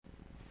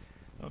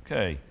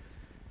Okay.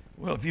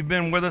 Well, if you've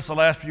been with us the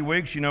last few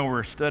weeks, you know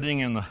we're studying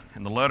in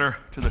the letter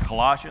to the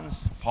Colossians,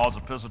 Paul's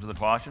epistle to the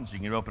Colossians. You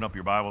can open up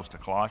your Bibles to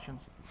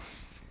Colossians.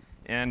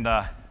 And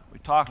we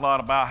talked a lot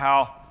about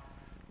how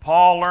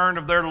Paul learned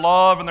of their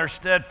love and their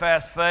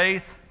steadfast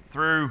faith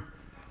through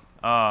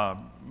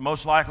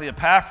most likely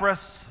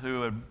Epaphras,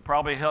 who had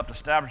probably helped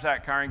establish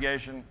that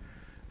congregation.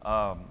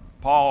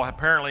 Paul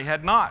apparently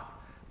had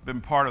not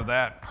been part of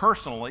that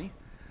personally,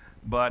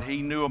 but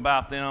he knew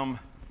about them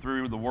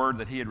through the word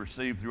that he had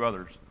received through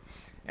others.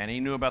 And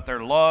he knew about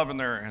their love and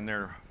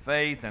their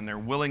faith and their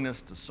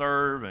willingness to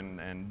serve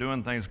and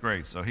doing things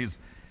great. So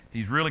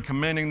he's really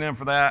commending them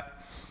for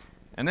that.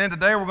 And then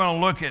today we're going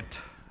to look at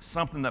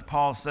something that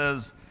Paul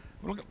says.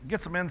 We'll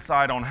get some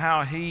insight on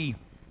how he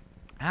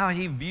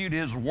viewed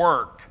his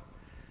work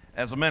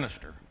as a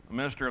minister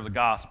of the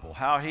gospel,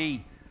 how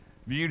he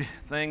viewed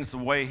things, the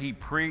way he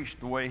preached,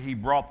 the way he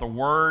brought the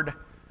word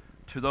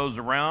to those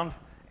around,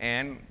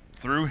 and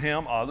through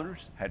him others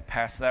had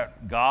passed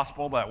that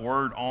gospel, that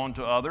word on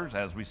to others,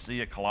 as we see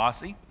at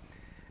Colossae.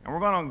 And we're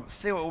going to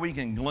see what we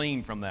can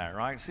glean from that,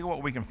 right? See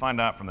what we can find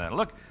out from that.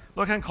 Look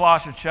in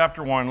Colossians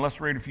chapter 1.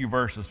 Let's read a few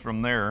verses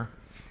from there.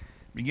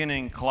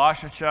 Beginning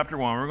Colossians chapter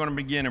 1, we're going to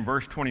begin in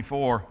verse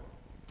 24,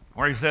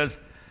 where he says,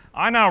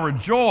 I now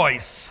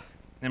rejoice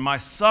in my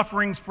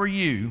sufferings for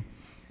you,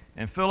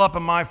 and fill up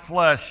in my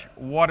flesh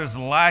what is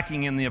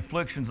lacking in the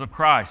afflictions of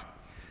Christ,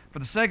 for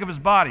the sake of his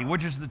body,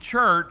 which is the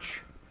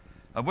church,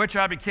 of which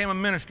I became a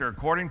minister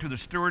according to the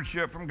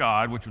stewardship from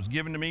God, which was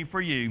given to me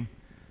for you,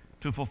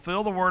 to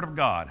fulfill the word of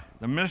God,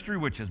 the mystery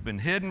which has been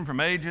hidden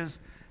from ages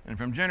and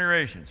from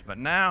generations, but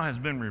now has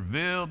been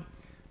revealed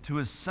to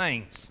his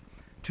saints.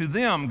 To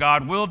them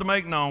God willed to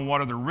make known what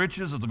are the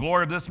riches of the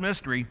glory of this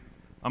mystery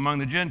among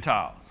the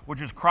Gentiles,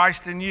 which is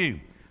Christ in you,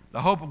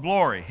 the hope of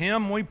glory.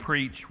 Him we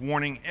preach,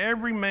 warning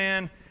every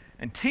man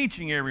and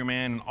teaching every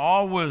man in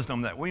all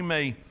wisdom, that we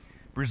may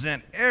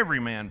present every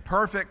man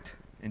perfect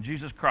in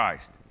Jesus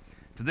Christ.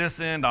 To this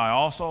end I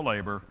also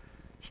labor,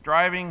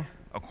 striving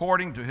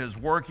according to his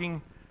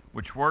working,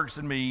 which works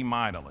in me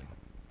mightily.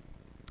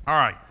 All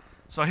right,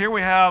 so here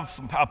we have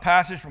a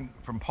passage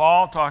from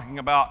Paul talking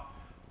about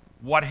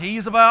what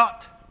he's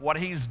about, what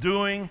he's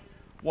doing,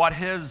 what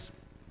his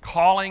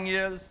calling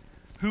is,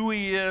 who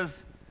he is,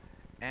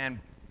 and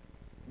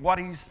what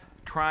he's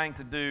trying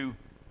to do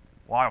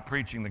while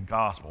preaching the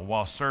gospel,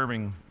 while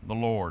serving the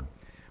Lord.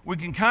 We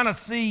can kind of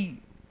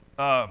see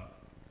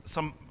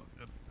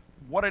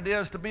what it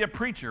is to be a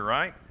preacher,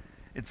 right?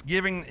 He's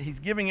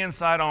giving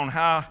insight on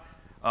how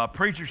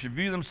preachers should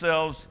view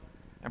themselves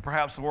and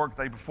perhaps the work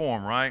they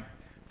perform, right?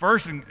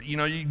 First,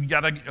 you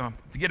got to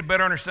get a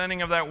better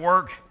understanding of that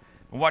work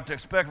and what to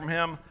expect from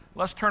him.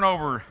 Let's turn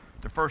over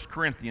to 1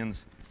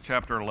 Corinthians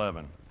chapter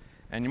 11.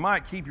 And you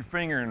might keep your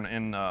finger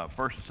in 1st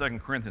and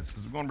 2nd Corinthians,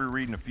 because we're going to be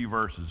reading a few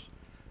verses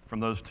from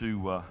those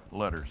two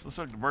letters. Let's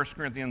look at 1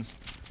 Corinthians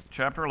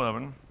chapter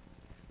 11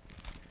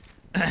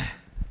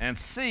 and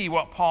see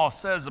what Paul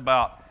says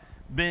about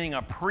being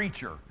a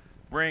preacher,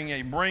 being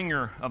a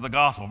bringer of the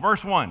gospel.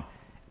 Verse 1,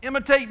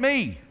 imitate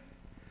me,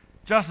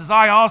 just as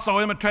I also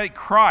imitate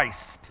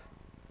Christ.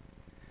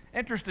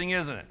 Interesting,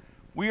 isn't it?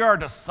 We are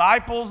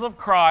disciples of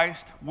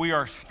Christ. We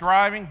are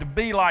striving to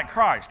be like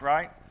Christ,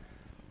 right?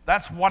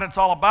 That's what it's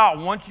all about.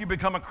 Once you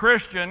become a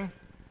Christian,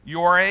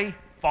 you're a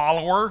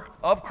follower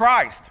of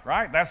Christ,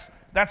 right?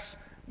 That's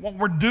what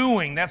we're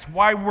doing. That's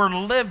why we're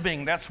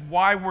living. That's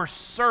why we're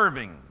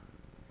serving.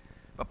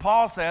 But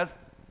Paul says,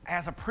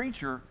 as a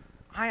preacher,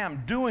 I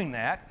am doing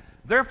that.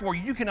 Therefore,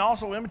 you can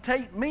also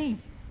imitate me,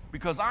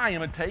 because I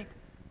imitate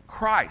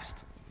Christ.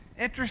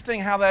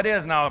 Interesting how that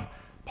is. Now,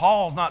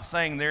 Paul's not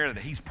saying there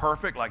that he's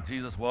perfect like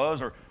Jesus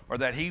was, or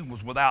that he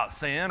was without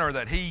sin, or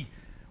that he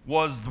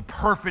was the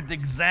perfect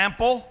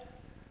example.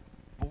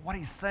 But what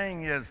he's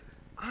saying is,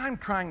 I'm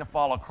trying to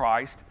follow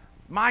Christ.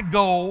 My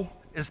goal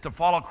is to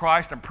follow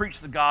Christ and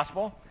preach the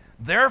gospel.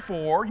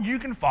 Therefore, you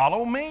can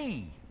follow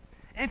me.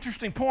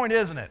 Interesting point,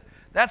 isn't it?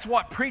 That's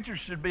what preachers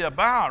should be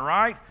about,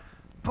 right?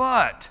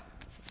 But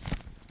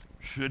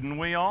shouldn't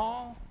we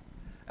all,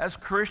 as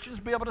Christians,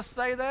 be able to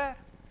say that?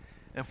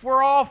 If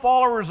we're all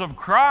followers of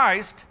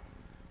Christ,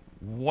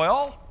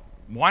 well,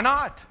 why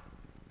not?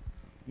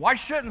 Why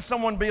shouldn't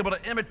someone be able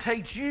to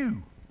imitate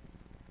you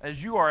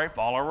as you are a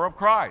follower of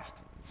Christ?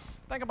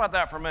 Think about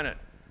that for a minute.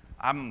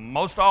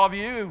 Most all of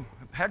you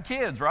have had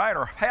kids, right?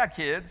 Or had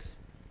kids.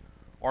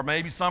 Or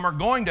maybe some are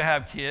going to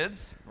have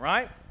kids,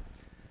 right?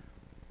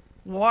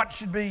 What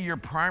should be your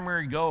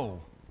primary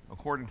goal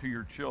according to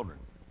your children?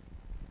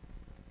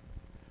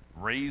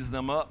 Raise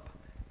them up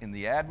in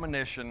the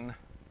admonition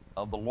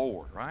of the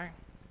Lord, right?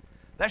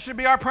 That should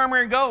be our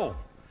primary goal.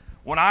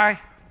 When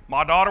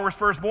my daughter was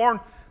first born,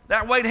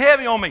 that weighed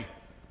heavy on me.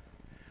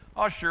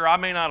 Oh, sure, I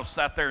may not have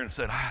sat there and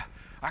said,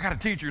 I got to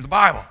teach her the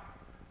Bible,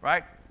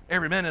 right?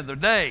 Every minute of the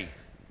day.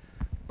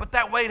 But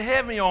that weighed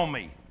heavy on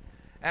me.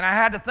 And I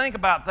had to think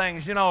about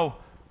things,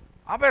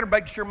 I better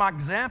make sure my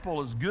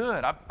example is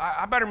good.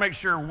 I better make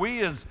sure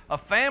we as a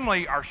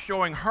family are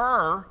showing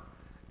her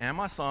and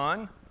my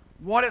son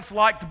what it's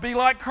like to be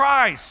like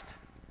Christ.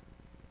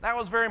 That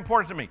was very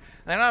important to me.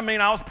 That doesn't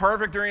mean I was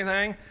perfect or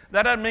anything.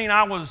 That doesn't mean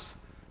I was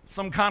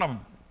some kind of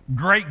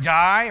great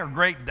guy or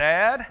great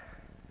dad.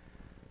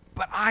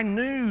 But I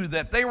knew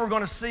that they were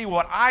going to see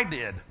what I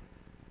did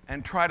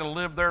and try to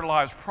live their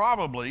lives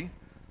probably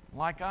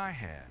like I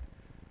had.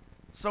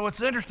 So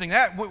it's interesting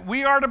that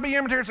we are to be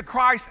imitators of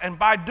Christ, and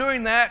by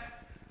doing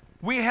that,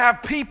 we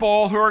have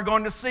people who are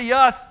going to see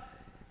us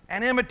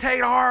and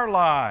imitate our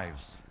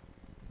lives.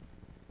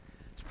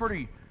 It's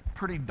pretty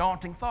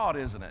daunting thought,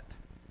 isn't it?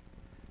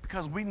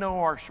 Because we know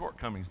our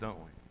shortcomings, don't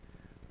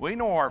we? We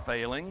know our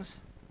failings.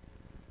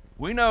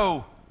 We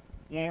know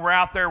when we're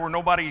out there where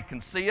nobody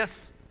can see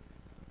us,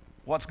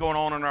 what's going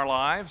on in our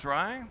lives,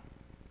 right?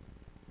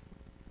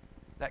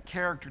 That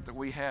character that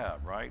we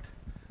have, right?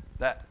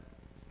 That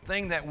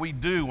thing that we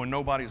do when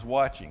nobody's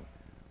watching.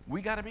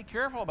 We got to be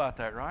careful about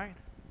that, right?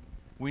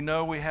 We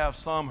know we have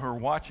some who are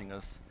watching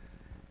us,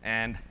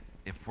 and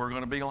if we're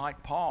going to be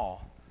like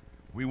Paul,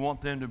 we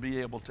want them to be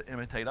able to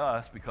imitate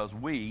us because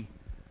we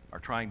are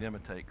trying to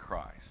imitate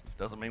Christ.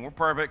 Doesn't mean we're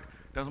perfect.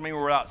 Doesn't mean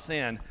we're without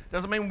sin.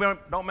 Doesn't mean we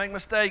don't make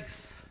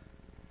mistakes.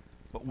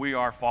 But we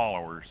are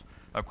followers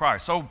of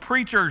Christ. So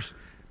preachers,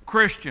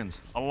 Christians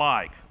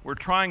alike, we're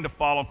trying to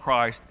follow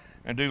Christ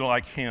and do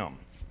like him.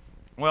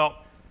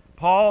 Well,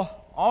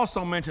 Paul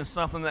also mentions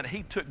something that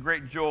he took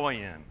great joy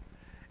in.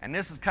 And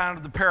this is kind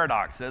of the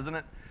paradox, isn't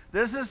it?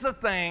 This is the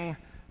thing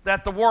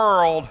that the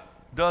world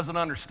doesn't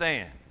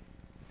understand.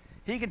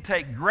 He can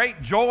take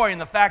great joy in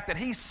the fact that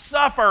he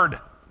suffered.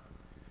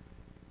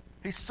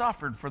 He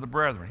suffered for the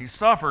brethren. He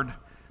suffered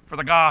for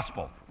the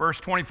gospel. Verse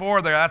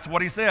 24 there, that's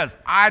what he says.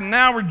 I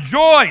now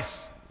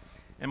rejoice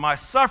in my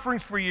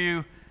sufferings for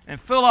you and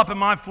fill up in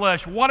my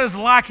flesh what is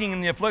lacking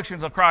in the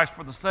afflictions of Christ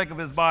for the sake of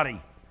his body,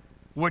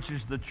 which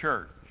is the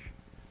church.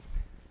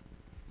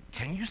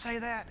 Can you say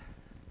that?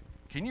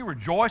 Can you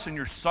rejoice in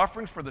your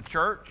sufferings for the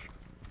church?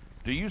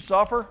 Do you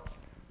suffer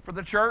for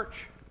the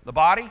church, the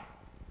body?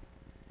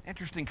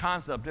 Interesting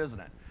concept, isn't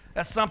it?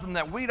 That's something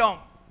that we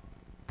don't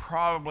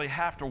probably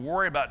have to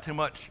worry about too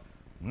much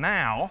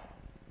now.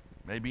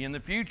 Maybe in the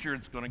future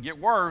it's going to get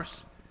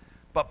worse.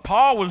 But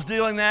Paul was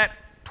dealing that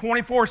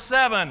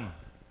 24/7.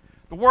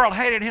 The world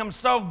hated him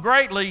so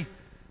greatly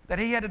that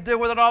he had to deal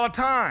with it all the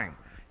time.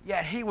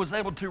 Yet he was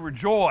able to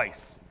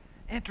rejoice.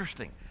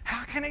 Interesting.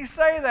 How can he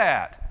say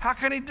that? How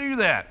can he do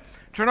that?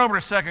 Turn over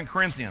to 2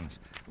 Corinthians.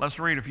 Let's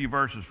read a few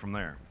verses from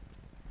there.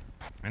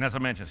 And as I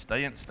mentioned,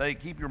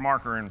 keep your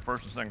marker in 1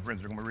 and 2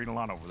 Corinthians. We're going to be reading a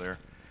lot over there.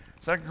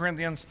 2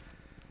 Corinthians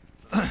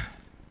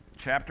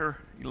chapter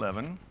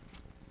 11.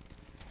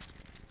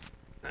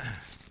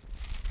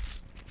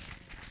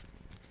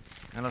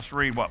 And let's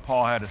read what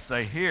Paul had to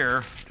say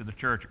here to the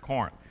church at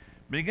Corinth.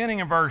 Beginning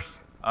in verse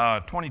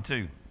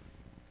 22.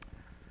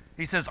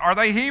 He says, are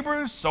they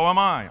Hebrews? So am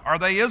I. Are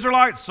they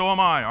Israelites? So am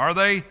I. Are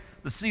they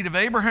the seed of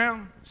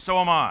Abraham? So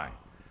am I.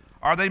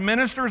 Are they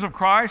ministers of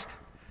Christ?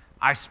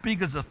 I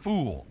speak as a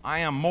fool. I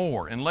am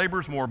more, in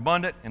labors more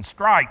abundant, in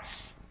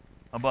stripes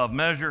above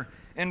measure,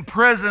 in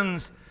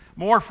prisons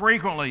more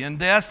frequently, in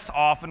deaths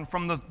often.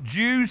 From the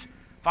Jews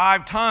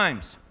 5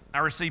 times I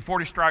received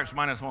 40 stripes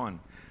minus 1.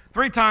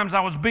 3 times I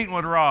was beaten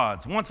with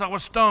rods. Once I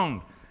was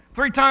stoned.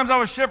 3 times I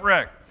was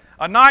shipwrecked.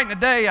 A night and a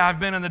day I have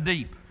been in the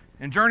deep,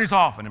 in journeys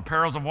often, in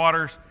perils of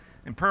waters,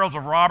 in perils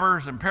of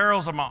robbers, in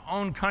perils of my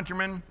own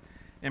countrymen,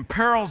 in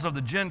perils of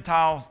the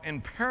Gentiles,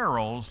 in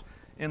perils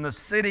in the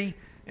city,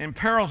 in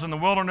perils in the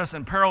wilderness,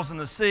 in perils in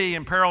the sea,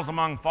 in perils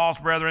among false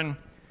brethren,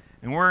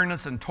 in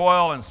weariness and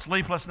toil and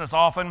sleeplessness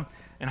often,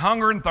 in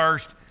hunger and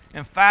thirst,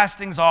 in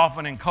fastings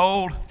often, in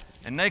cold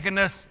and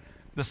nakedness.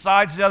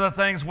 Besides the other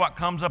things, what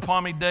comes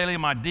upon me daily,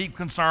 my deep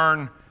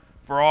concern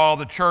for all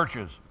the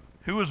churches.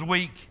 Who is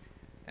weak,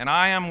 and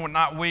I am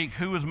not weak?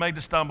 Who is made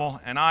to stumble,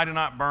 and I do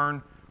not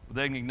burn with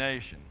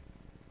indignation?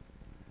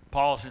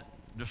 Paul's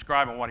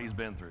describing what he's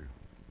been through.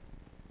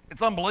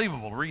 It's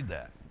unbelievable to read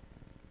that.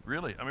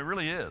 Really, I mean, it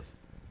really is.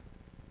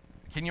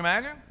 Can you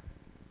imagine?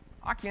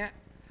 I can't.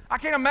 I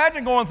can't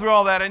imagine going through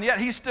all that, and yet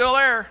he's still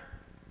there.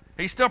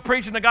 He's still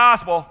preaching the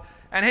gospel,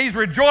 and he's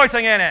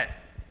rejoicing in it.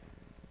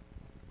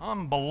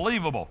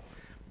 Unbelievable.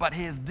 But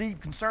his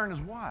deep concern is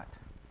what?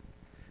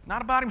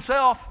 Not about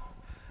himself.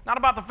 Not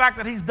about the fact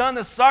that he's done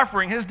this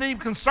suffering. His deep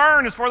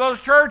concern is for those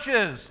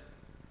churches.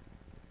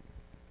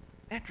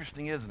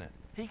 Interesting, isn't it?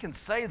 He can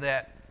say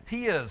that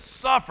he has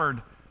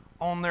suffered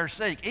on their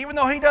sake. Even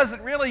though he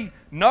doesn't really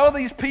know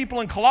these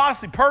people in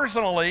Colossae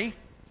personally,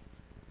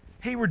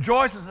 he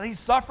rejoices that he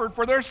suffered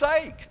for their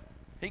sake.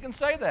 He can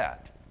say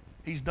that.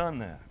 He's done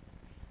that.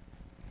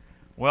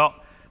 Well,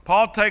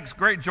 Paul takes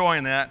great joy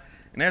in that.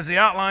 And as he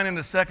outlined in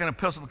the second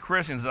epistle to the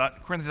Corinthians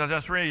I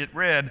just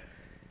read,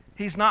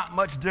 he's not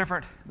much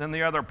different than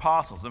the other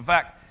apostles. In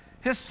fact,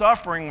 his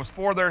suffering was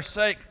for their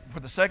sake, for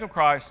the sake of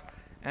Christ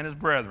and his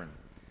brethren.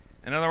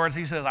 In other words,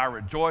 he says, I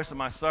rejoice in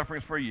my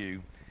sufferings for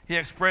you. He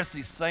expressed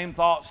these same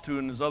thoughts to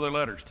in his other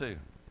letters too.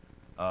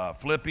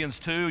 Philippians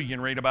 2, you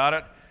can read about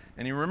it.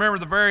 And you remember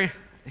the very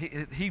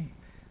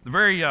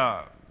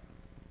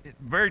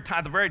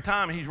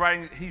time he's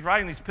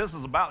writing these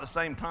epistles about the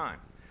same time.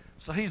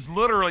 So he's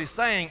literally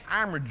saying,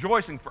 I'm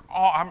rejoicing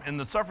in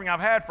the suffering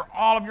I've had for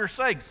all of your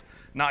sakes,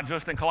 not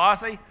just in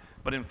Colossae,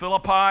 but in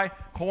Philippi,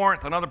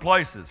 Corinth, and other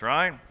places,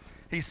 right?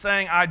 He's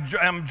saying, I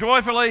am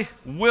joyfully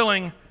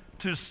willing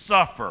to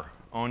suffer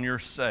on your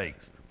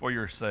sakes, for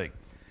your sake.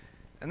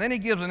 And then he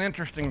gives an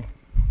interesting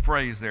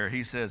phrase there.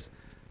 He says,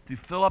 to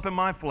fill up in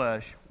my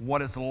flesh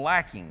what is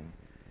lacking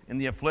in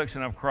the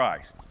affliction of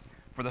Christ,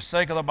 for the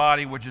sake of the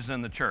body which is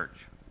in the church.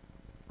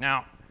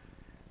 Now,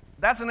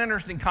 that's an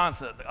interesting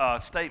concept,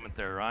 statement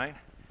there, right?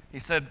 He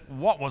said,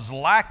 what was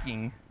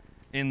lacking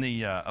in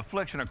the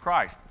affliction of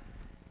Christ.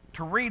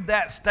 To read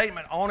that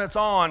statement on its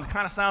own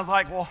kind of sounds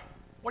like, well,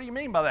 what do you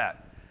mean by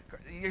that?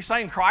 You're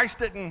saying Christ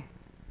didn't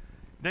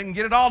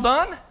get it all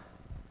done?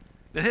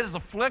 Did his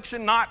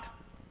affliction not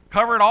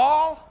cover it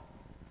all?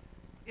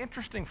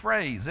 Interesting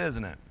phrase,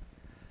 isn't it?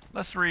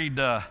 Let's read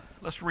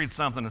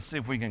something and see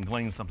if we can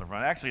glean something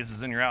from it. Actually, this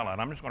is in your outline.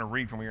 I'm just going to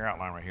read from your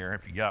outline right here,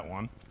 if you got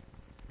one.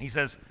 He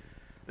says,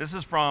 this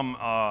is from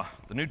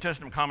the New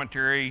Testament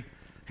commentary,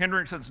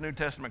 Hendrickson's New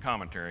Testament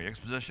commentary,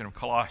 exposition of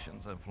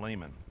Colossians of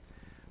Philemon,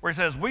 where he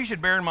says, we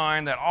should bear in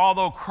mind that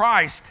although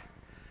Christ,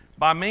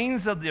 by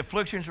means of the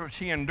afflictions which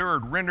he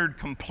endured, rendered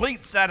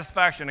complete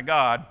satisfaction to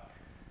God,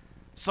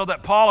 so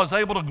that Paul is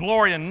able to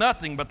glory in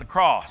nothing but the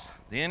cross,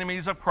 the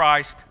enemies of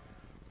Christ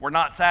were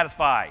not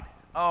satisfied.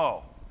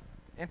 Oh,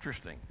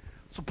 interesting.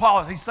 So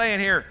Paul, he's saying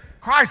here,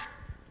 Christ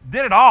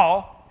did it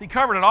all. He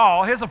covered it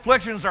all. His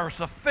afflictions are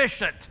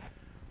sufficient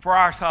for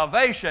our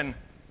salvation,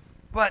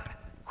 but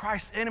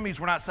Christ's enemies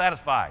were not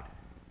satisfied,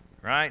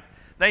 right?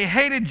 They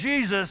hated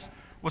Jesus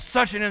with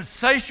such an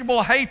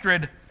insatiable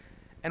hatred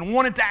and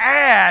wanted to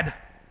add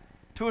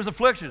to his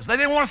afflictions. They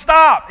didn't want to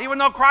stop, even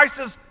though Christ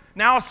is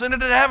now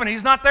ascended to heaven.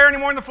 He's not there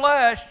anymore in the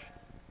flesh.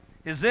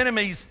 His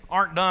enemies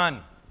aren't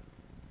done.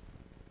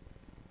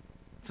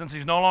 Since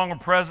he's no longer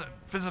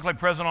physically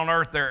present on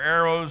earth, their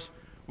arrows,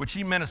 which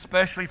he meant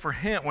especially for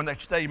him,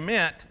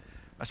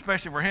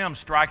 especially for him,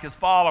 strike his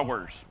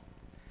followers.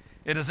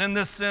 It is in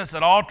this sense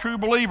that all true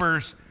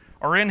believers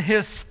are in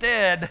his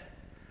stead,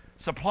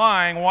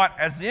 supplying what,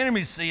 as the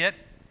enemies see it,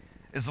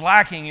 is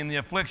lacking in the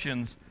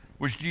afflictions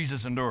which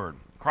Jesus endured.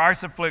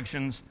 Christ's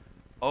afflictions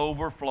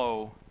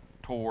overflow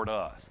toward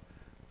us.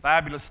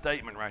 Fabulous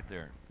statement right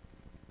there.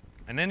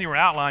 And in your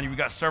outline, you've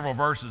got several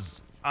verses.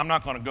 I'm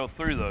not going to go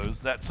through those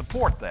that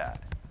support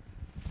that.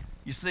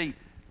 You see,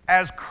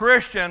 as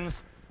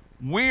Christians,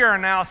 we are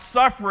now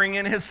suffering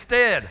in his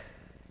stead.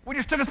 We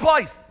just took his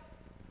place,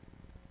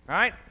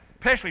 right?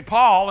 Especially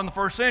Paul in the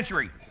first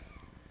century.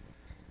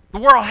 The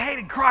world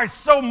hated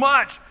Christ so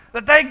much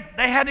that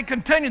they had to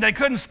continue. They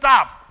couldn't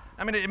stop.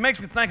 I mean, it makes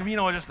me think of,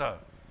 just a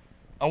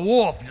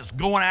wolf just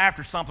going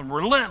after something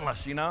relentless,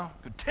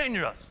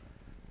 continuous,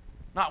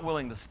 not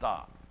willing to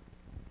stop.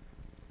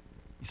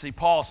 You see,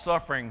 Paul's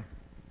suffering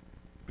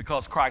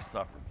because Christ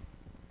suffered.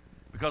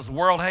 Because the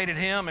world hated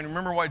him, and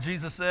remember what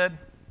Jesus said?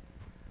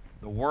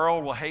 The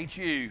world will hate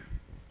you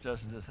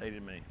just as it's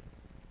hated me.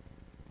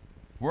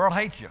 The world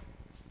hates you.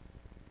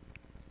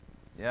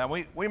 Yeah,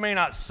 we may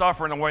not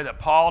suffer in the way that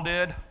Paul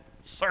did.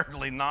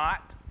 Certainly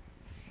not.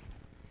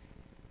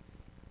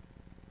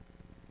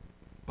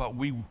 But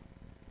we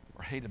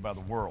are hated by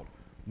the world.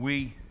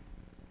 We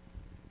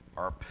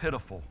are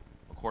pitiful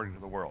according to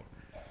the world.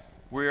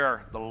 We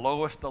are the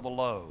lowest of the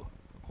low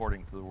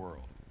according to the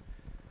world.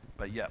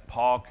 But yet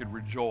Paul could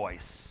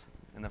rejoice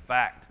in the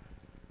fact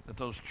that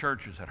those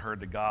churches had heard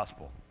the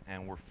gospel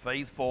and were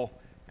faithful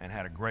and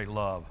had a great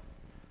love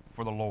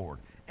for the Lord.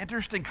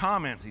 Interesting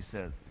comments, he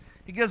says.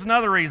 He gives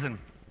another reason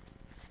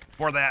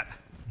for that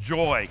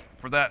joy,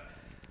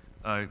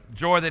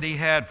 joy that he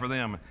had for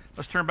them.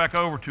 Let's turn back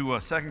over to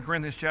 2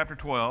 Corinthians chapter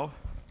 12.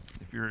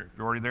 If you're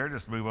already there,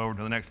 just move over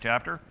to the next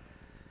chapter.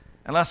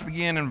 And let's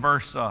begin in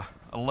verse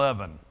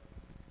 11.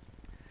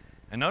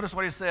 And notice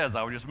what he says.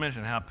 I was just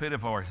mentioning how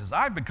pitiful. He says,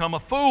 I've become a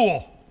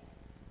fool.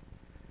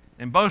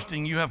 In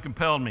boasting, you have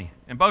compelled me.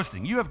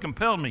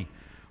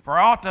 For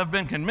I ought to have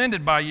been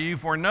commended by you,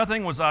 for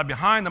nothing was I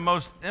behind the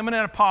most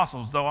eminent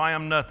apostles, though I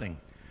am nothing.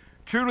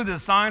 Truly the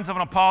signs of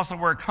an apostle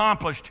were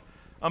accomplished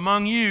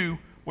among you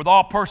with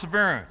all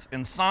perseverance,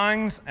 in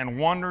signs and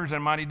wonders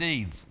and mighty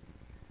deeds.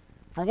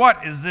 For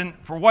what is it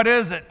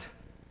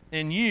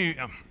in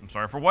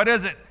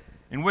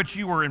which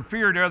you were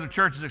inferior to other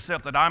churches,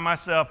 except that I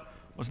myself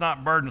was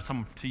not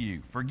burdensome to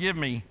you? Forgive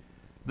me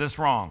this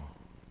wrong.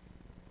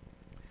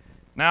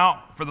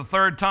 Now, for the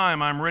third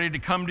time, I am ready to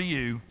come to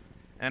you,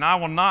 and I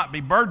will not be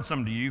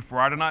burdensome to you, for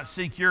I do not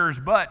seek yours,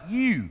 but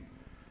you.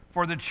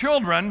 For the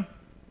children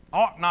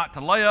ought not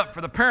to lay up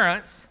for the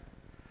parents,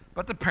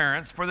 but the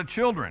parents for the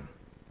children.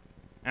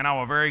 And I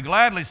will very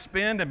gladly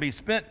spend and be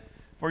spent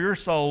for your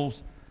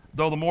souls,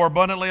 though the more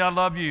abundantly I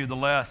love you, the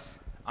less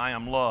I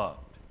am loved.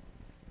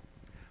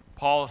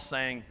 Paul is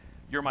saying,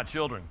 you're my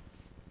children.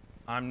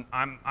 I'm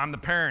the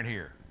parent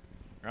here,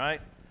 right?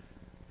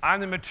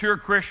 I'm the mature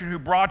Christian who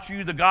brought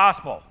you the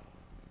gospel.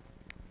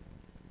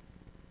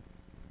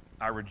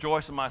 I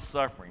rejoice in my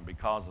suffering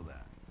because of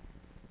that.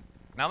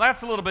 Now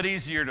that's a little bit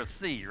easier to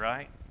see,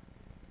 right?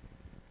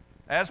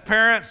 As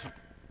parents,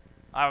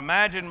 I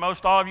imagine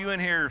most all of you in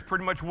here is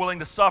pretty much willing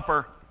to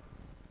suffer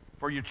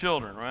for your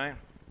children, right?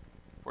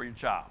 For your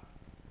child.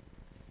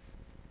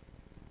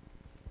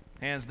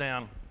 Hands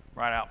down,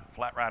 right out,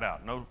 flat right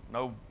out.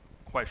 No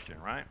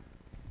question, right?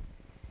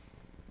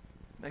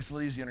 Makes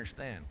it easy to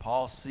understand.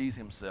 Paul sees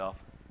himself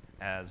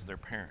as their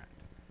parent.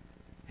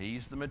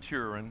 He's the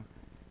mature one.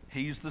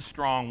 He's the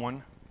strong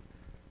one.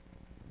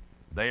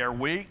 They are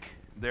weak.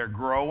 They're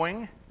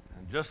growing.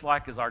 And just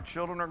like as our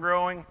children are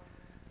growing,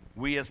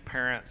 we as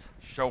parents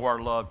show our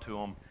love to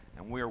them,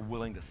 and we are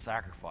willing to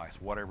sacrifice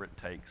whatever it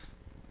takes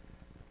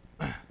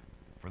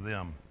for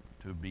them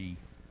to be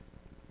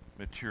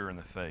mature in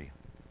the faith.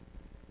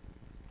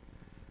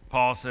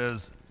 Paul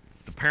says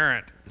the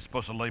parent is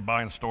supposed to lay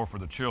by in store for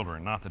the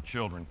children, not the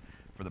children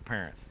for the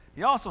parents.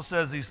 He also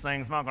says these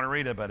things, I'm not going to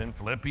read it, but in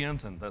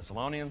Philippians and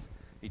Thessalonians,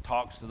 he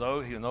talks to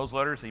those, in those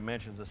letters, he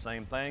mentions the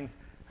same thing,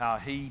 how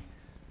he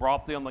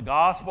brought them the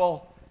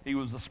gospel, he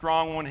was the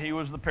strong one, he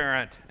was the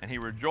parent, and he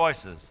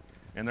rejoices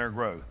in their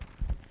growth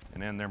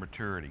and in their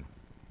maturity.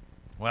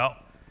 Well,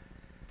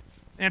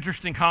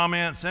 interesting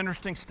comments,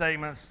 interesting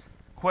statements.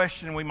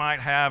 Question we might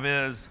have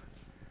is,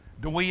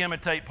 do we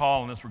imitate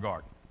Paul in this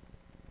regard?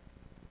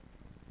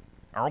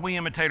 Are we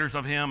imitators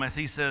of him as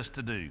he says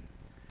to do?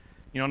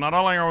 You know, not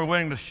only are we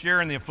willing to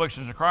share in the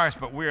afflictions of Christ,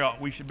 but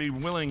we should be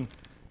willing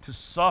to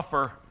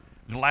suffer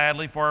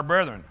gladly for our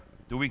brethren.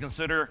 Do we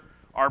consider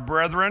our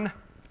brethren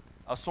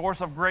a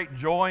source of great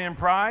joy and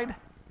pride?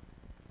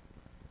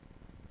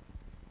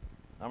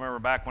 I remember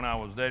back when I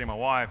was dating my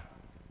wife,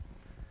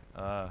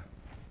 go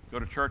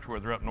to church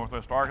with her up in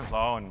Northwest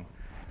Arkansas, and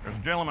there's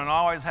a gentleman who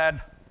always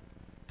had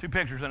 2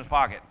 pictures in his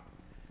pocket.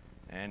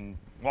 And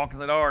walked in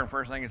the door, and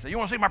first thing he'd say, "You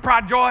want to see my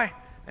pride and joy?"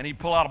 And he'd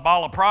pull out a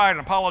bottle of pride and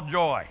a bottle of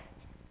joy.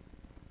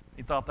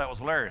 He thought that was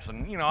hilarious.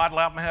 And, you know, I'd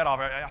laugh my head off.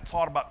 I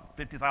saw it about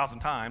 50,000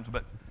 times,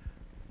 but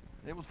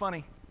it was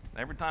funny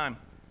every time.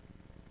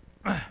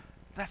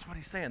 That's what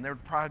he's saying. They're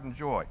pride and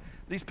joy.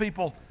 These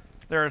people,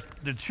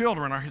 the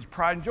children are his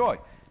pride and joy.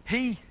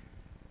 He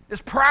is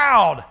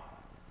proud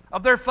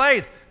of their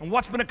faith and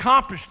what's been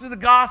accomplished through the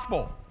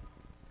gospel.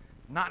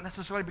 Not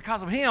necessarily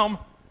because of him,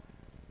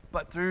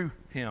 but through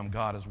him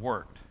God has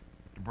worked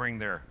to bring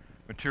their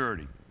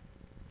maturity.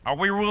 Are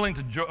we willing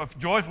to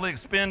joyfully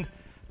expend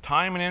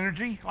time and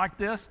energy like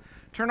this?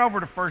 Turn over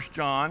to 1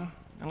 John,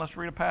 and let's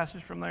read a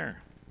passage from there.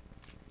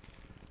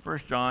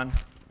 1 John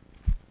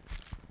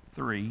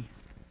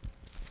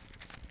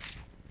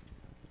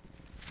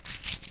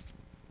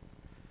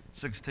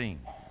 3:16.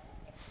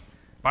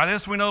 By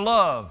this we know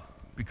love,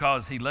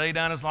 because he laid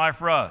down his life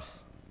for us.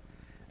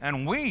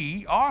 And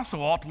we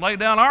also ought to lay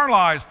down our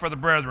lives for the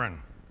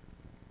brethren.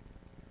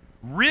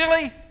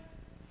 Really?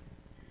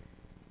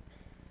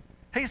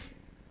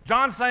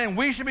 John's saying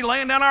we should be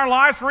laying down our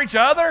lives for each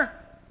other?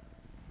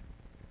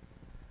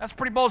 That's a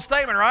pretty bold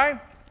statement,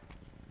 right?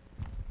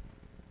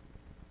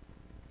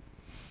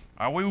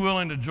 Are we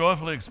willing to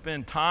joyfully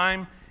expend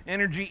time,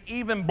 energy,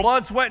 even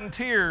blood, sweat, and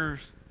tears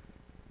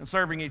in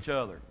serving each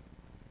other?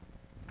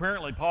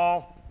 Apparently,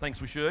 Paul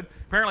thinks we should.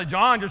 Apparently,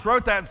 John just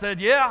wrote that and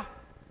said, yeah,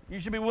 you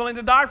should be willing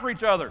to die for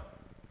each other.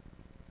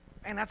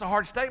 Man, that's a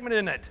hard statement,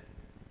 isn't it?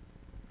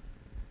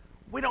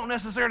 We don't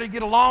necessarily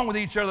get along with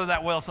each other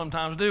that well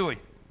sometimes, do we?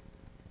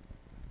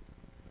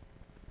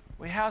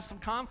 We have some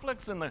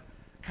conflicts in the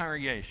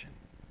congregation.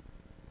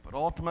 But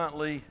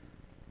ultimately,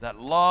 that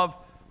love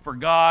for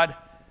God,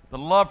 the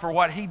love for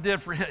what he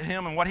did for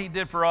him and what he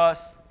did for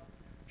us,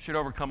 should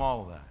overcome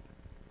all of that.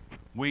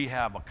 We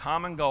have a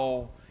common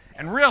goal.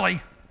 And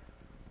really,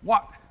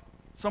 what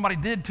somebody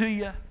did to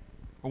you,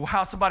 or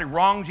how somebody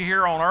wronged you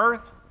here on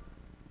earth,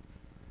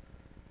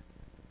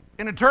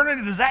 in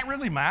eternity, does that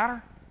really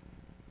matter?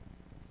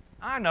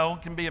 I know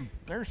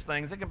there's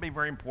things that can be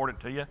very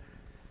important to you.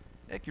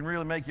 It can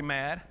really make you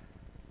mad.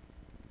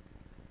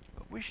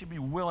 But we should be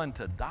willing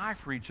to die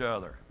for each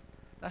other.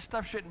 That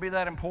stuff shouldn't be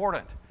that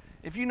important.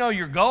 If you know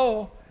your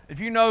goal, if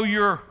you know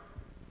your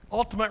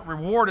ultimate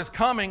reward is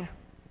coming,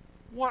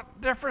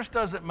 what difference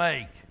does it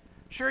make?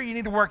 Sure, you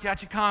need to work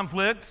out your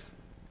conflicts.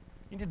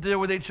 You need to deal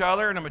with each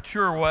other in a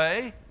mature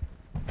way.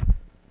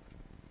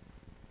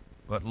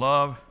 But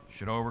love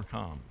should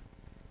overcome.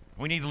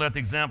 We need to let the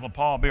example of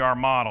Paul be our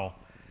model.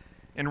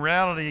 In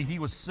reality, he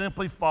was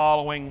simply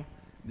following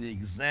the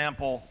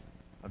example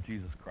of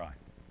Jesus Christ.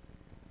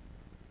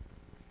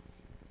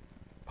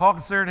 Paul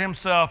considered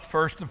himself,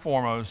 first and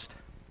foremost,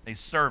 a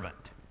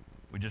servant.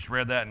 We just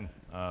read that in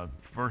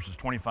verses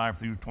 25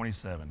 through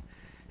 27.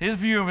 His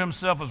view of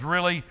himself was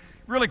really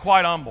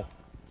quite humble.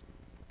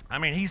 I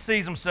mean, he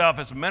sees himself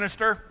as a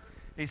minister.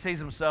 He sees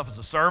himself as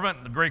a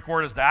servant. The Greek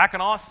word is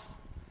diakonos,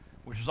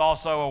 which is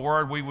also a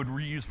word we would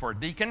use for a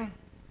deacon.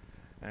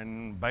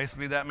 And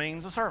basically that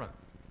means a servant.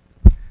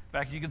 In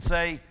fact, you could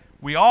say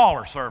we all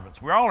are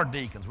servants. We all are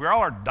deacons. We all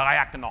are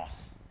diakonos.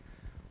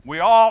 We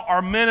all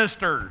are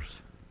ministers.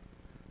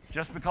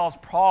 Just because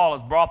Paul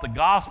has brought the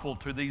gospel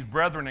to these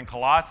brethren in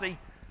Colossae,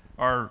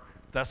 or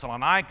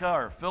Thessalonica,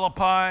 or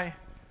Philippi,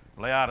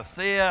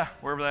 Laodicea,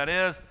 wherever that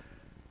is,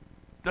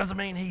 doesn't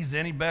mean he's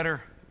any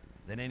better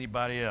than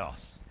anybody else.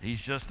 He's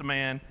just a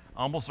man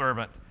humble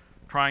servant,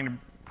 trying to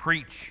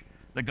preach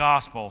the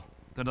gospel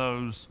to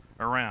those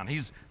around.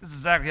 This is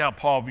exactly how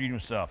Paul viewed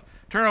himself.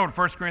 Turn over to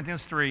 1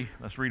 Corinthians 3.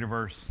 Let's read a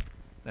verse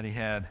that he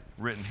had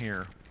written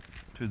here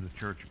to the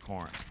church of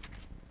Corinth.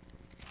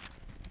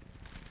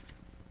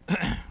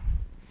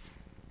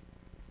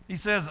 He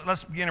says,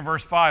 let's begin in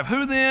verse 5.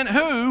 Who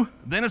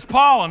then is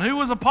Paul, and who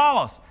was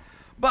Apollos?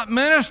 But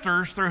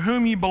ministers through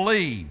whom you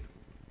believe,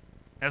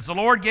 as the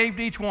Lord gave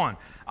to each one.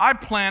 I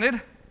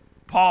planted,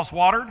 Apollos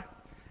watered,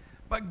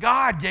 but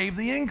God gave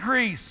the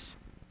increase.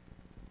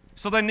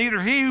 So that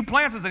neither he who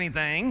plants is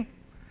anything,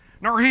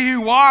 nor he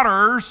who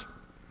waters,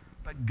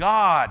 but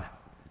God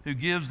who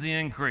gives the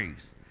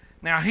increase.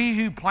 Now he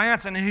who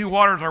plants and he who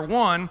waters are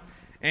one,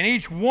 and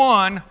each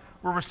one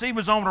will receive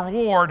his own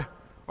reward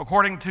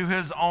according to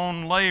his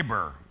own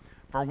labor.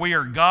 For we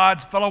are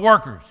God's fellow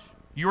workers.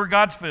 You are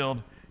God's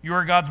field, you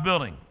are God's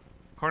building.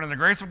 According to the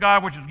grace of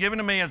God which was given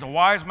to me as a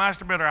wise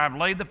master builder, I have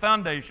laid the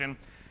foundation,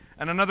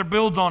 and another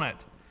builds on it.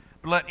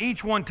 But let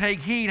each one take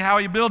heed how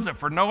he builds it,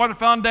 for no other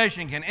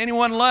foundation can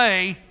anyone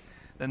lay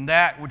than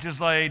that which is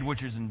laid,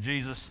 which is in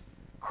Jesus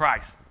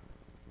Christ.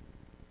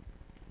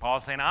 Paul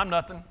is saying, I'm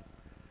nothing.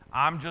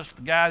 I'm just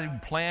the guy who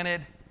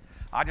planted.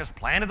 I just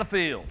planted the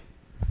field.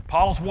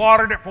 Paul's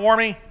watered it for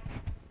me.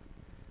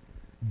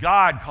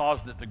 God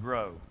caused it to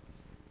grow.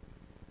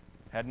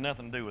 Had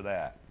nothing to do with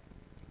that.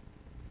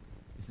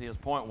 You see, his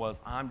point was,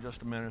 I'm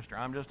just a minister.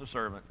 I'm just a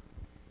servant,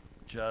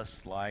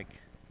 just like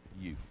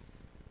you.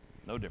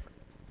 No different.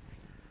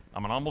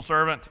 I'm an humble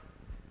servant.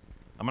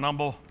 I'm an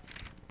humble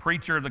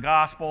preacher of the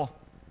gospel.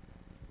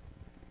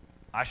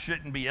 I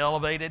shouldn't be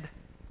elevated.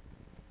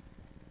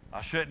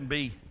 I shouldn't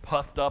be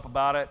puffed up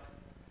about it.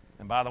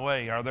 And by the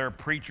way, are there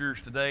preachers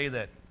today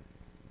that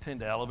tend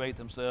to elevate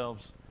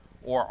themselves?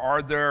 Or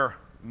are there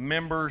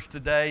members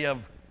today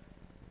of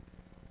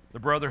the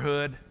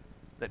brotherhood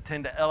that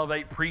tend to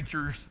elevate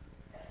preachers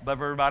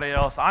above everybody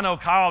else? I know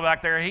Kyle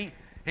back there,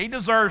 he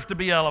deserves to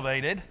be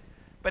elevated,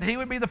 but he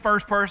would be the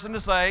first person to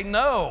say,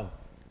 no,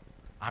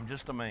 I'm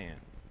just a man.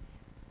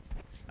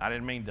 I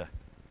didn't mean to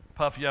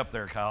puff you up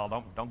there, Kyle.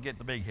 Don't get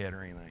the big head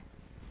or anything.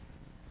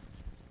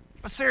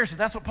 But seriously,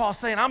 that's what Paul's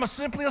saying. I'm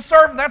simply a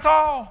servant, that's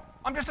all.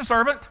 I'm just a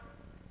servant.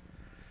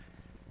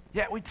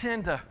 Yet we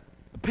tend to,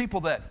 the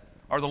people that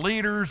are the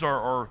leaders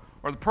or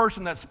the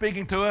person that's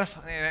speaking to us,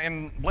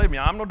 and believe me,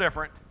 I'm no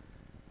different,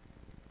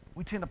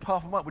 we tend to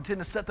puff them up. We tend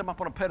to set them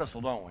up on a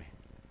pedestal, don't we?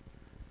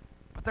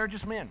 But they're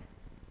just men.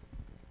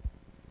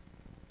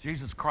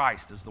 Jesus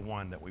Christ is the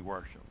one that we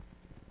worship.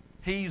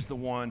 He's the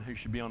one who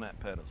should be on that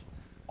pedestal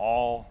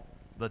all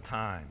the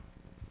time.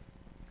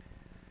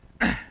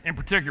 In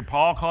particular,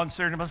 Paul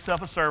considered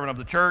himself a servant of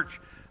the church,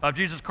 of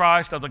Jesus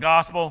Christ, of the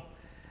gospel,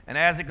 and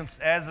as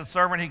a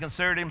servant, he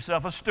considered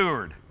himself a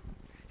steward.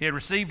 He had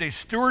received a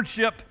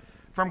stewardship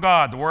from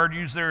God. The word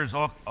used there is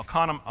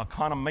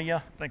economia.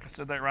 I think I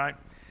said that right.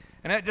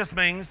 And that just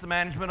means the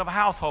management of a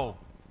household.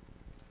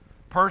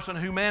 Person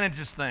who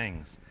manages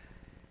things.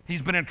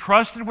 He's been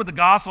entrusted with the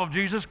gospel of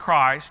Jesus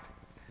Christ,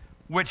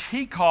 which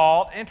he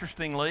called,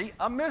 interestingly,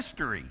 a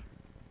mystery.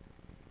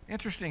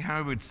 Interesting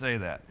how he would say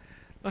that.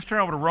 Let's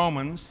turn over to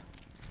Romans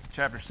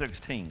chapter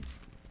 16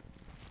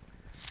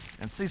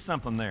 and see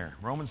something there.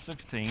 Romans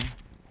 16.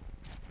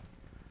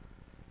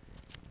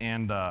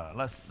 And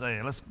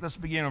let's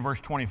begin in verse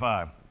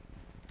 25.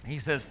 He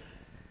says,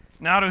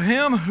 now to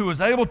him who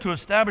is able to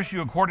establish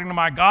you according to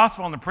my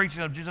gospel and the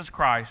preaching of Jesus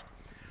Christ,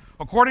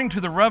 according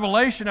to the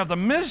revelation of the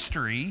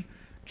mystery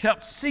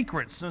kept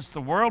secret since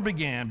the world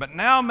began, but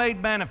now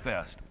made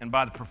manifest, and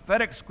by the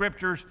prophetic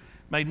scriptures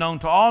made known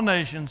to all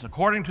nations,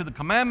 according to the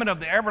commandment of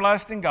the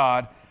everlasting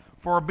God,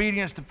 for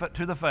obedience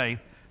to the faith,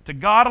 to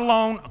God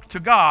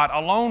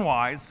alone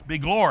wise be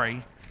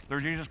glory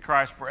through Jesus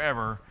Christ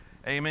forever.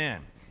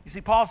 Amen. You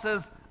see, Paul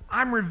says,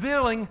 I'm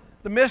revealing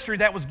the mystery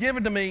that was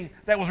given to me,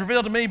 that was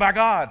revealed to me by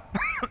God.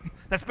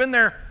 That's been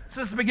there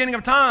since the beginning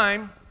of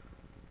time,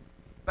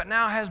 but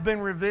now has been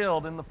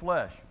revealed in the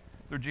flesh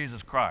through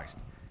Jesus Christ.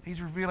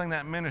 He's revealing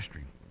that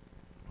ministry.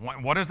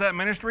 What is that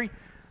ministry?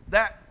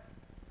 That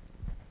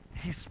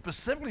he's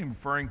specifically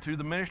referring to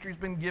the ministry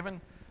has been given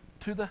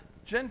to the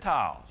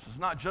Gentiles. It's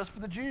not just for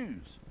the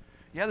Jews.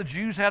 Yeah, the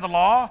Jews had the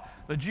law.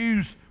 The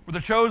Jews were the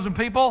chosen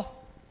people.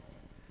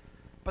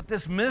 But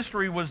this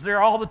mystery was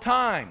there all the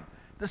time.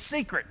 The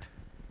secret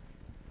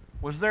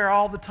was there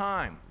all the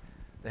time,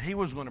 that he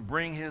was going to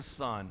bring his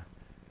son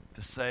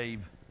to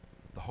save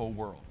the whole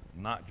world,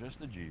 not just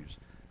the Jews,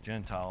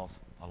 Gentiles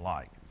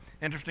alike.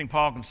 Interesting,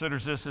 Paul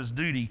considers this his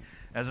duty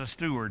as a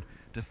steward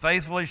to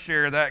faithfully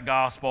share that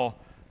gospel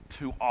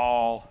to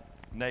all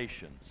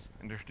nations.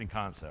 Interesting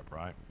concept,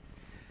 right?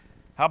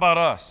 How about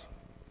us?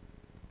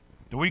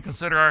 Do we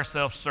consider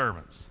ourselves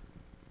servants?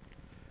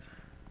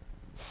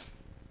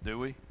 Do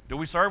we? Do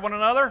we serve one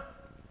another?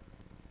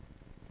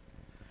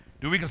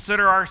 Do we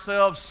consider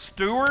ourselves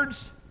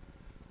stewards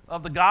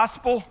of the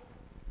gospel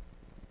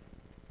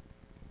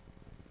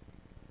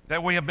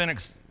that we have been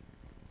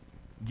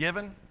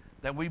given,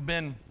 that we've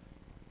been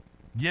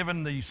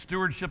given the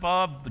stewardship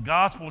of, the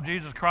gospel of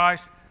Jesus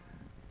Christ?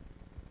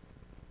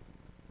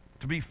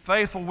 to be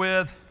faithful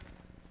with,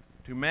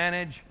 to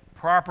manage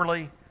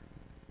properly,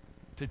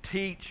 to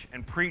teach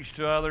and preach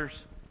to others.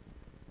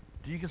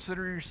 Do you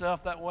consider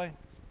yourself that way?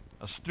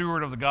 A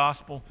steward of the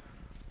gospel?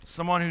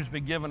 Someone who's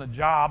been given a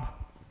job,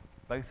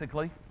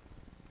 basically,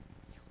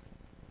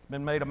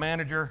 been made a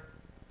manager.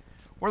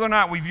 Whether or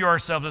not we view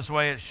ourselves this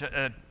way,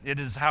 it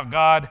is how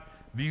God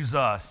views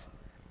us.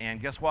 And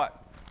guess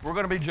what? We're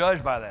going to be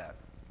judged by that.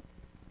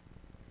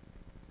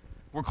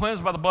 We're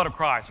cleansed by the blood of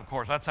Christ, of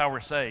course. That's how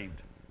we're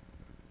saved.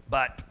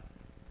 But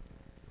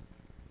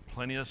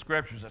plenty of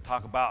scriptures that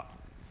talk about,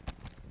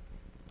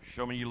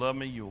 show me you love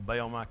me, you obey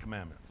all my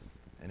commandments.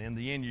 And in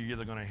the end, you're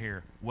either going to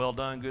hear, well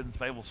done, good and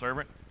faithful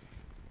servant,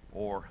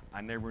 or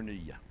I never knew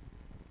you.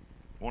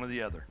 One or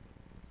the other.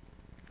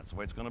 That's the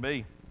way it's going to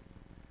be.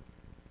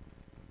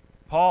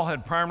 Paul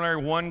had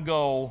primarily one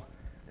goal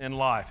in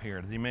life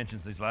here, that he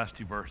mentions these last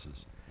two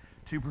verses,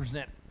 to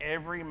present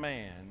every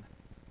man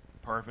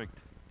perfect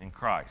in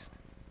Christ.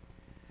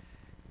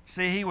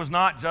 See, he was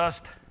not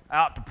just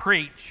out to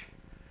preach,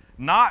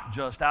 not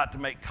just out to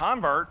make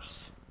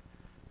converts.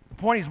 The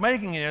point he's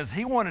making is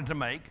he wanted to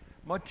make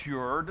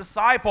mature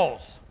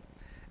disciples.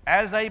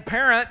 As a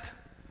parent,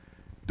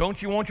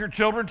 don't you want your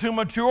children to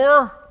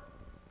mature?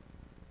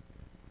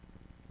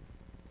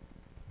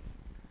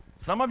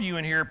 Some of you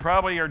in here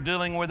probably are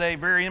dealing with a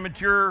very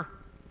immature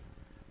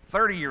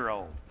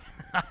 30-year-old.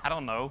 I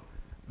don't know.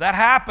 That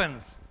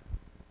happens.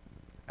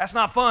 That's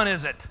not fun,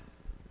 is it?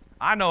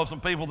 I know some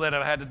people that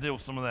have had to deal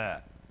with some of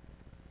that.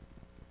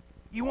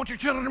 You want your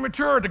children to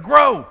mature, to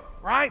grow,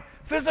 right?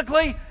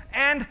 Physically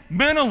and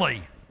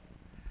mentally.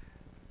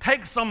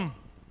 Take some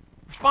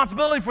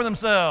responsibility for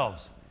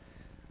themselves.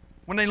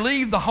 When they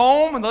leave the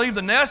home and they leave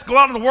the nest, go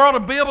out in the world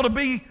and be able to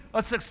be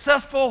a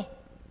successful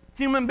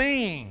human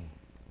being.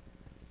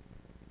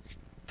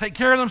 Take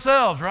care of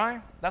themselves,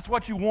 right? That's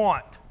what you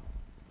want.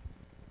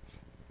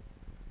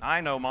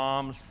 I know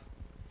moms,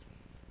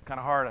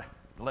 kind of hard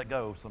to let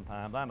go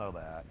sometimes. I know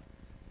that.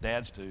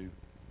 Dads too.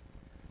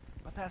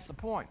 But that's the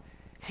point.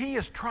 He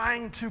is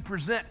trying to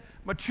present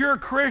mature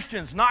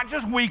Christians, not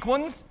just weak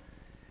ones.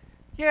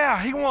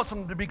 Yeah, he wants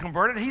them to be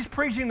converted. He's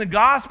preaching the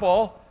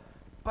gospel,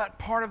 but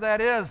part of that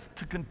is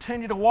to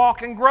continue to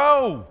walk and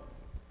grow.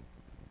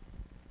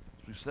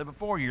 As we said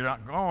before, you're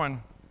not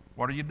growing.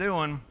 What are you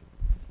doing?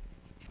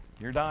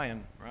 You're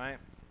dying, right?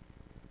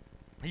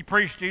 He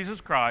preached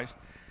Jesus Christ.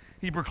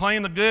 He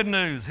proclaimed the good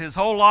news. His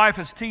whole life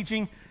is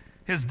teaching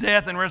his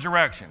death and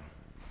resurrection.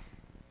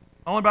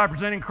 Only by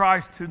presenting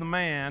Christ to the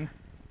man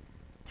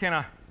can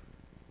a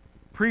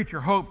preacher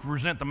hope to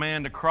present the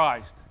man to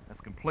Christ as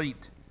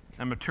complete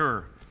and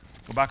mature.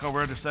 Go back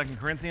over to 2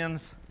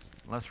 Corinthians.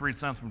 Let's read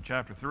something from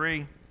chapter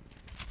 3.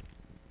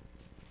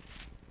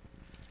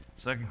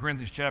 2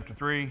 Corinthians chapter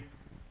 3.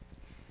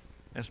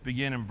 Let's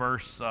begin in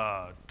verse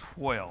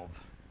 12.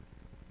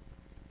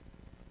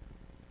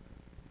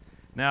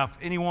 Now, if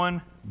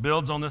anyone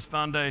builds on this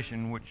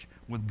foundation, which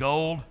with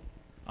gold,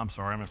 I'm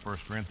in 1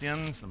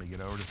 Corinthians. Let me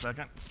get over to 2.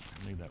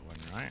 I knew that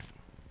wasn't right.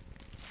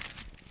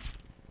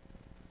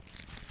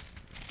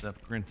 2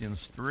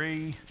 Corinthians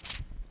 3.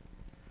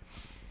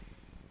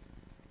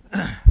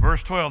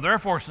 Verse 12,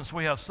 therefore, since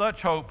we have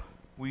such hope,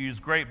 we use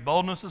great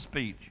boldness of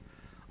speech.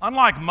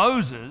 Unlike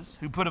Moses,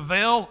 who put a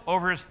veil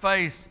over his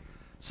face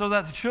so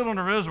that the children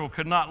of Israel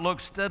could not look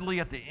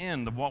steadily at the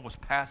end of what was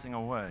passing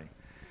away.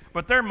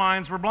 But their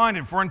minds were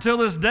blinded. For until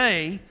this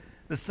day,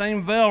 the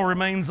same veil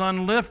remains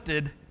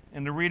unlifted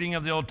in the reading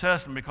of the Old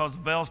Testament because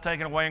the veil is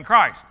taken away in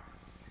Christ.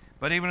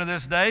 But even to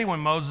this day, when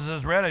Moses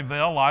is read, a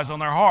veil lies on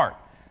their heart.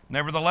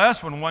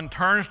 Nevertheless, when one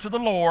turns to the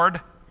Lord,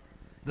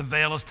 the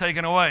veil is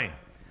taken away.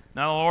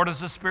 Now the Lord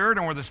is the Spirit,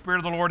 and where the Spirit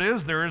of the Lord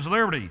is, there is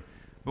liberty.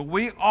 But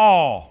we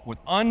all, with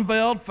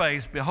unveiled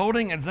face,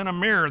 beholding as in a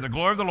mirror the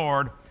glory of the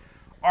Lord,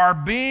 are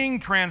being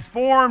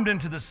transformed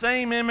into the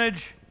same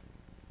image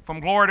from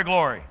glory to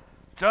glory,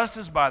 just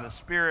as by the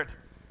Spirit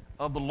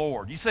of the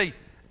Lord. You see,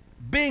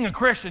 being a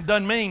Christian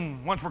doesn't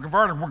mean once we're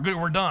converted,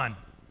 we're done.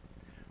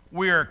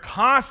 We are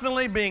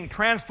constantly being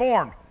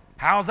transformed.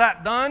 How's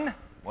that done?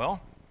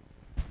 Well,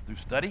 through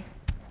study,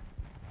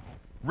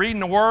 reading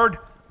the Word,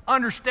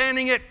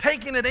 understanding it,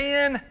 taking it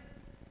in,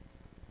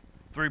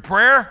 through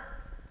prayer.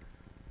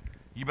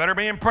 You better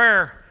be in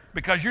prayer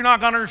because you're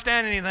not going to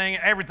understand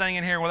everything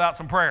in here without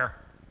some prayer.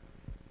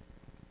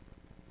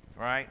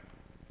 Right?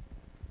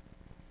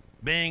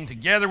 Being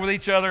together with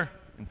each other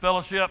in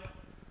fellowship.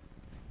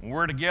 When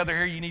we're together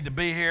here, you need to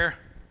be here.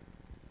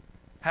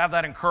 Have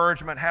that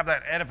encouragement, have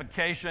that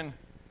edification,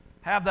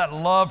 have that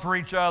love for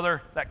each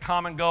other, that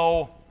common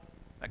goal,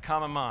 that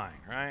common mind,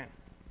 right?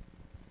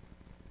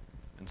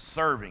 And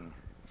serving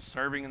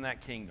in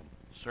that kingdom,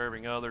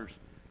 serving others,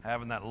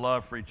 having that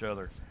love for each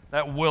other,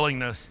 that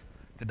willingness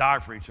to die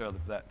for each other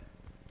if that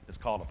is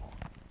called upon.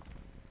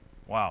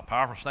 Wow,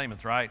 powerful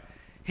statements, right?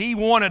 He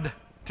wanted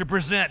to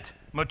present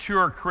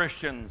mature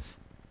Christians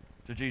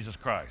to Jesus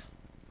Christ.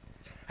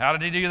 How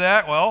did he do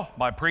that? Well,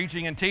 by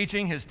preaching and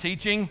teaching, his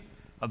teaching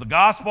of the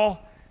gospel,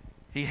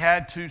 he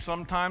had to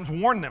sometimes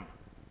warn them.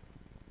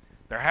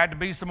 There had to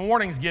be some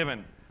warnings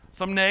given,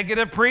 some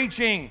negative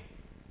preaching.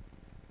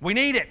 We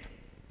need it.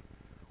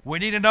 We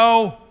need to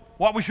know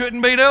what we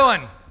shouldn't be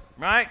doing,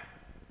 right?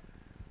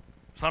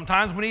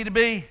 Sometimes we need to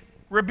be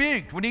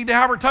rebuked. We need to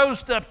have our toes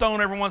stepped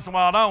on every once in a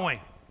while, don't we?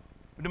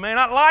 We may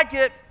not like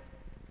it,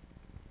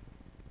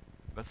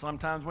 but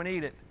sometimes we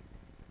need it.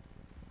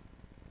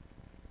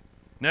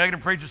 Negative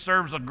preaching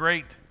serves a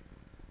great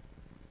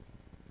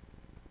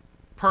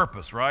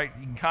purpose, right?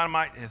 You can kind of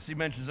might, as he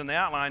mentions in the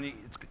outline,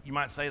 you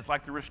might say it's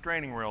like the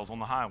restraining rails on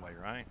the highway,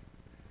 right?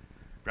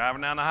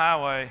 Driving down the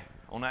highway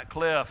on that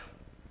cliff,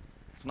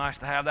 it's nice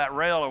to have that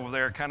rail over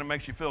there. It kind of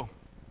makes you feel.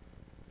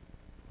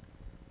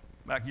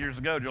 Back years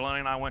ago, Jelani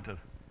and I went to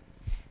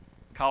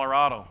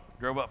Colorado,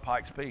 drove up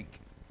Pikes Peak.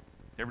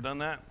 You ever done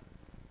that?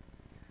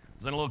 I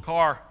was in a little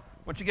car.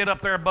 Once you get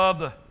up there above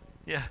the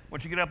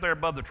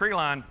tree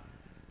line,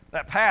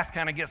 that path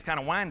kind of gets kind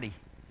of windy.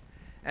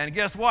 And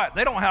guess what?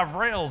 They don't have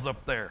rails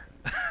up there.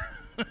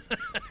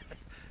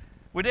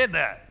 We did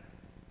that.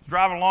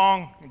 Driving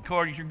along, of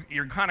course,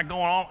 you're kind of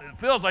going on. It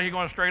feels like you're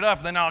going straight up,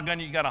 and then all of a sudden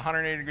you got a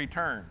 180-degree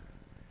turn.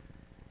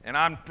 And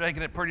I'm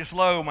taking it pretty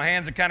slow. My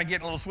hands are kind of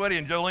getting a little sweaty,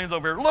 and Jolene's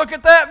over here. Look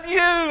at that view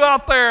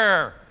out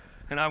there.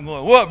 And I'm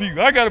going, what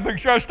view? I got to make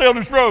sure I stay on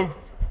this road.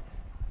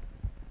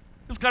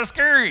 It's kind of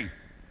scary.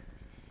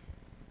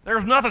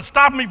 There's nothing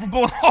stopping me from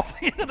going off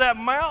the end of that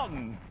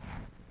mountain.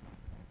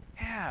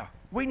 Yeah,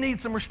 we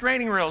need some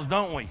restraining rails,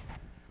 don't we?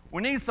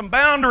 We need some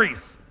boundaries.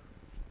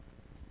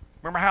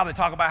 Remember how they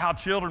talk about how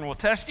children will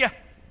test you?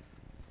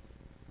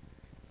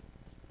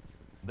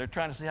 They're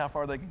trying to see how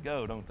far they can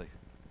go, don't they?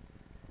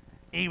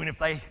 Even if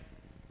they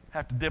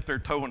have to dip their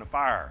toe in the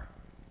fire,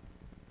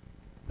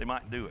 they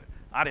might do it.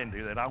 I didn't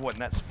do that. I wasn't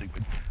that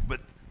stupid. But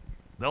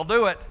they'll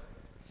do it.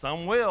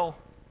 Some will.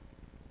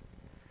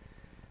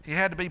 You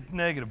had to be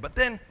negative. But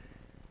then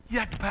you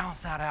have to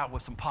balance that out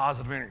with some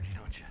positive energy,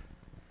 don't you?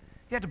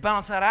 You have to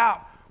balance that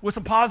out with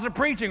some positive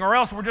preaching, or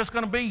else we're just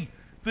going to be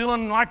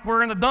feeling like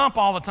we're in the dump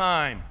all the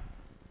time.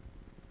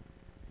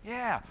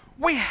 Yeah,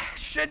 we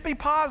should be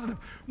positive.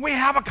 We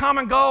have a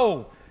common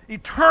goal,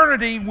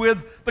 eternity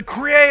with the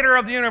creator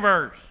of the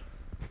universe.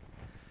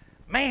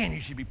 Man,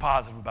 you should be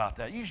positive about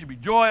that. You should be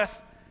joyous.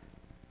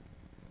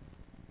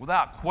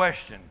 Without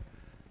question,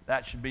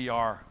 that should be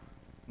our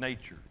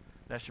nature.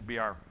 That should be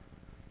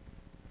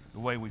the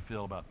way we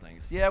feel about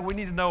things. Yeah, we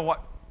need to know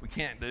what we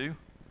can't do.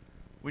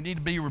 We need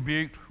to be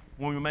rebuked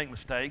when we make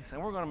mistakes,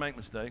 and we're going to make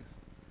mistakes.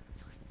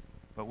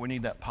 But we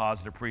need that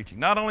positive preaching.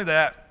 Not only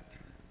that,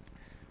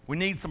 we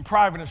need some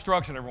private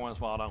instruction every once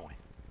in a while, don't we?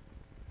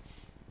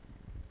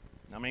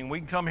 I mean, we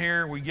can come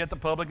here, we get the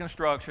public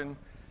instruction.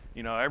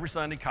 You know, every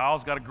Sunday,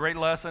 Kyle's got a great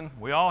lesson.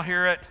 We all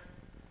hear it.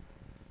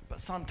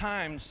 But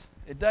sometimes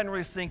it doesn't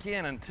really sink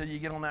in until you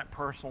get on that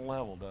personal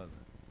level, does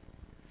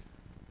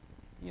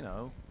it? You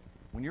know,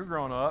 when you're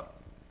growing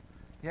up,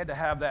 you had to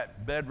have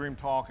that bedroom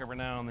talk every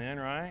now and then,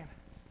 right?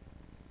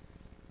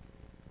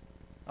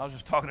 I was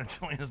just talking to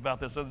Julian about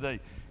this the other day.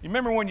 You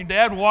remember when your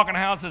dad would walk in the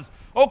house and says,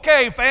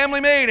 okay,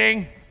 family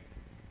meeting,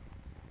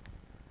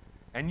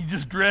 and you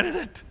just dreaded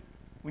it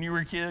when you were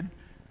a kid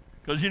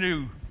because you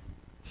knew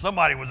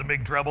somebody was in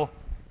big trouble,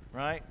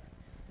 right?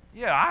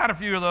 Yeah, I had a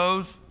few of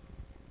those.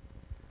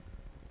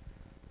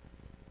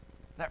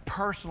 That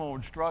personal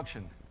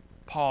instruction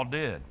Paul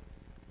did.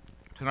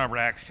 Turn over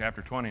to Acts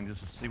chapter 20 and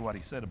just see what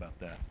he said about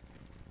that.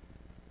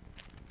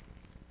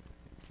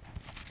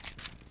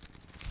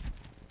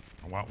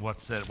 What Luke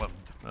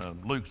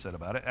said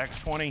about it. Acts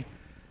 20,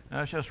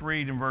 let's just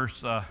read in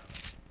verse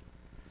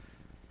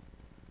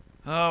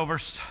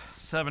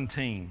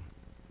 17.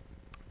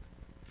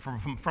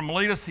 From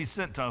Miletus he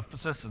sent to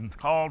Ephesus and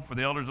called for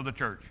the elders of the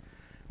church.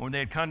 When they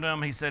had come to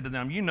him, he said to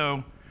them, you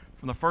know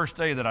from the first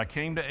day that I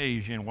came to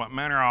Asia in what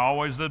manner I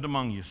always lived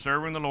among you,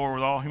 serving the Lord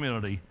with all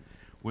humility,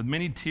 with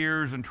many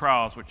tears and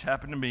trials which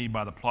happened to me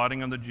by the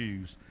plotting of the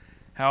Jews,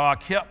 how I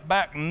kept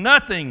back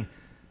nothing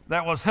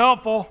that was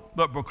helpful,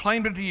 but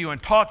proclaimed it to you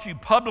and taught you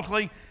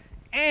publicly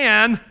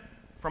and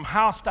from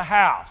house to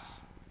house.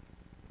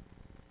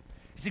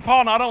 You see,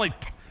 Paul not only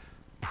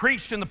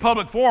preached in the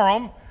public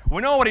forum,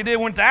 we know what he did.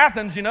 Went to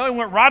Athens, he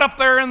went right up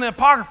there in the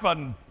Apocrypha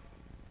and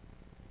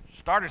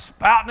started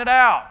spouting it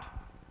out.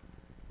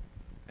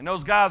 And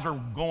those guys are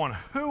going,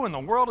 who in the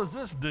world is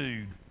this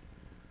dude?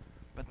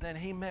 But then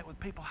he met with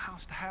people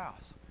house to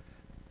house,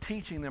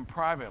 teaching them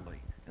privately,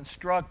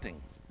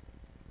 instructing.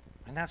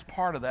 And that's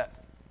part of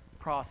that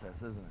process,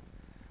 isn't it?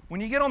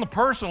 When you get on the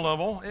personal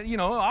level,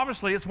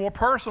 obviously it's more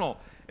personal.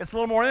 It's a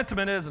little more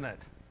intimate, isn't it?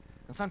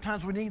 And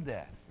sometimes we need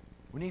that.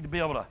 We need to be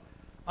able to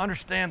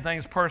understand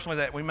things personally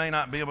that we may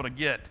not be able to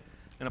get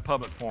in a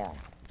public forum.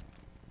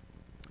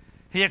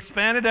 He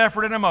expanded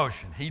effort and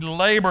emotion. He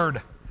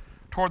labored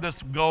toward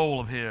this goal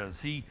of his.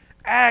 He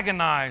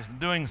agonized in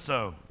doing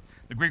so.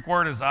 The Greek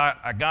word is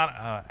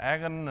agonizomai.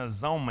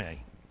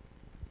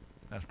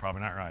 That's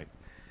probably not right.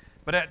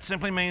 But that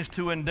simply means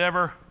to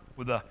endeavor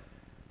with a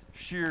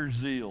sheer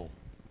zeal,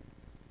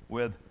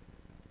 with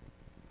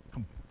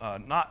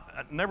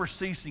never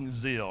ceasing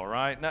zeal,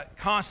 right? Not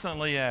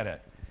constantly at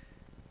it.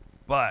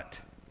 But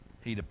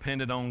he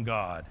depended on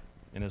God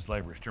in his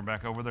labors. Turn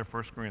back over there,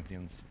 1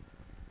 Corinthians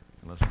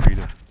And let's read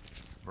a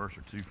verse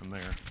or two from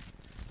there.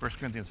 1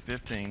 Corinthians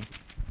 15.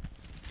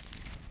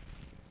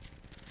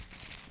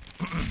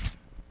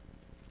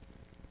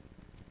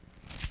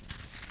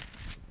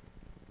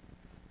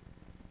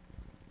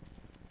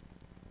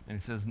 And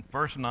he says,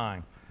 verse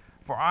 9,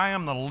 "For I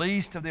am the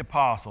least of the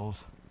apostles,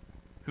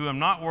 who am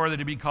not worthy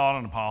to be called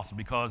an apostle,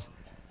 because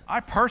I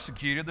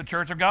persecuted the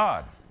church of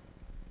God.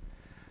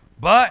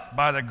 But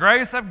by the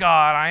grace of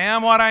God I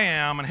am what I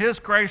am, and his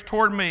grace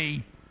toward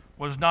me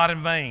was not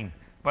in vain.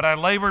 But I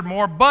labored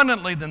more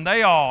abundantly than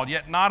they all,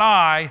 yet not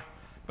I,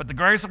 but the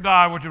grace of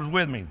God which was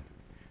with me.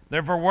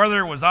 Therefore, whether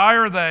it was I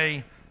or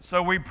they,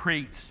 so we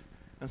preached,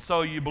 and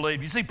so you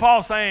believed." You see,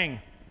 Paul's saying,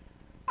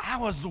 I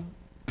was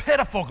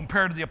pitiful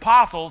compared to the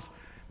apostles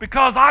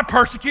because I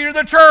persecuted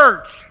the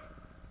church.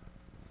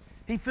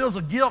 He feels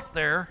a guilt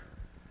there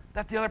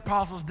that the other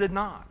apostles did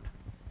not.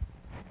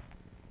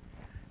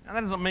 Now,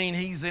 that doesn't mean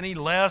he's any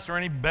less or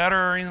any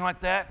better or anything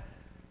like that.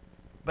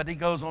 But he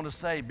goes on to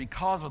say,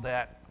 because of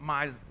that,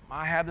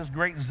 I have this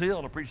great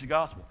zeal to preach the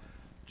gospel,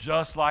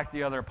 just like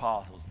the other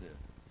apostles did,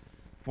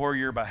 for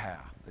your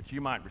behalf, that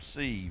you might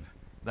receive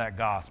that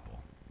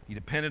gospel. He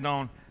depended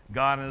on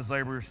God in his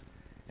labors,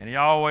 and he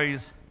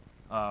always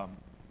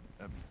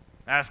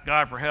asked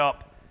God for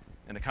help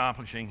in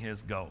accomplishing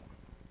his goal.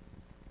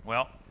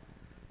 Well,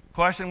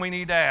 question we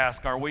need to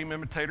ask, are we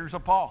imitators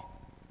of Paul?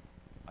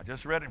 I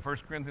just read it in 1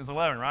 Corinthians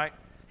 11, right?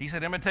 He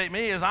said, imitate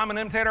me as I'm an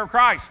imitator of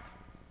Christ.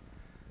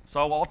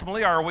 So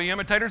ultimately, are we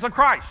imitators of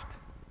Christ?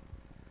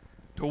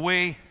 Do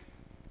we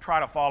try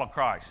to follow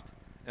Christ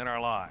in our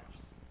lives?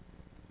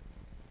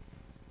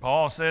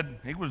 Paul said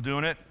he was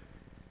doing it.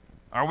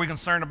 Are we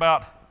concerned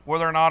about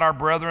whether or not our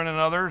brethren and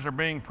others are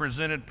being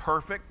presented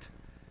perfect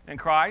in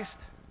Christ?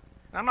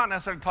 And I'm not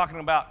necessarily talking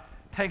about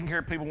taking care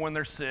of people when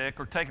they're sick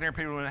or taking care of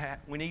people when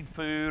we need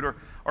food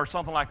or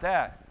something like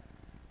that,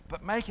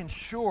 but making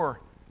sure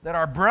that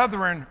our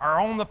brethren are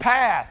on the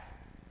path,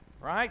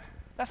 right?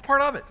 That's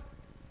part of it.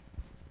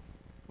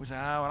 We say, oh,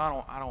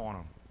 I don't want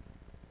to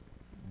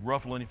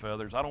ruffle any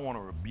feathers. I don't want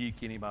to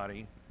rebuke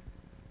anybody.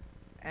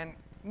 And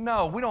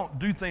no, we don't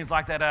do things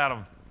like that out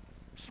of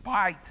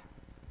spite,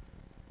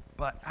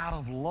 but out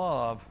of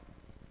love,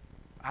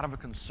 out of a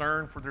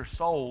concern for their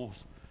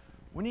souls.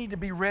 We need to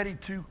be ready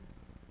to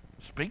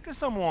speak to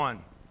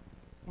someone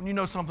when you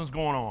know something's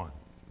going on.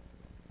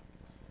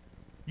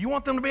 You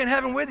want them to be in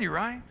heaven with you,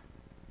 right?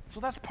 So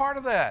that's part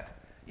of that.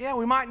 Yeah,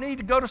 we might need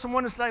to go to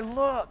someone and say,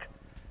 look,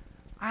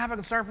 I have a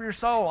concern for your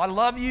soul. I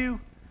love you,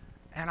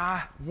 and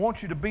I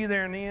want you to be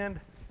there in the end.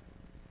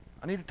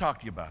 I need to talk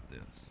to you about this.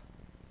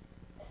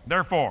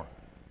 Therefore,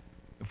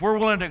 if we're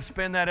willing to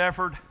expend that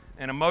effort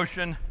and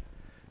emotion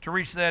to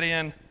reach that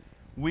end,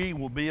 we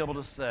will be able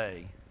to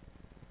say,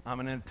 I'm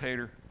an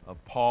imitator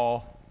of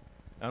Paul,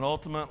 and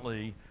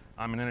ultimately,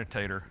 I'm an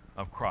imitator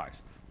of Christ.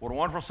 What a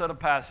wonderful set of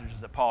passages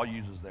that Paul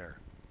uses there.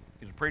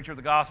 He's a preacher of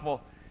the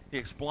gospel. He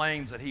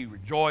explains that he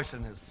rejoiced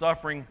in his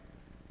suffering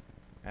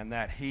and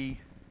that his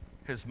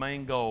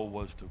main goal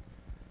was to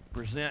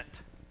present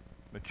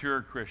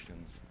mature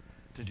Christians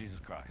to Jesus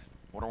Christ.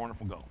 What a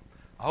wonderful goal.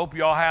 I hope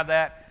you all have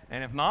that,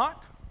 and if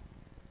not,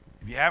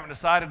 if you haven't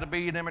decided to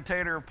be an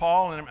imitator of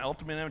Paul and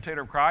ultimately an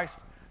imitator of Christ,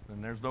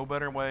 then there's no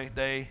better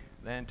day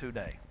than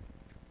today.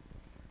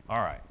 All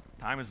right,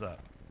 time is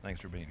up.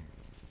 Thanks for being here.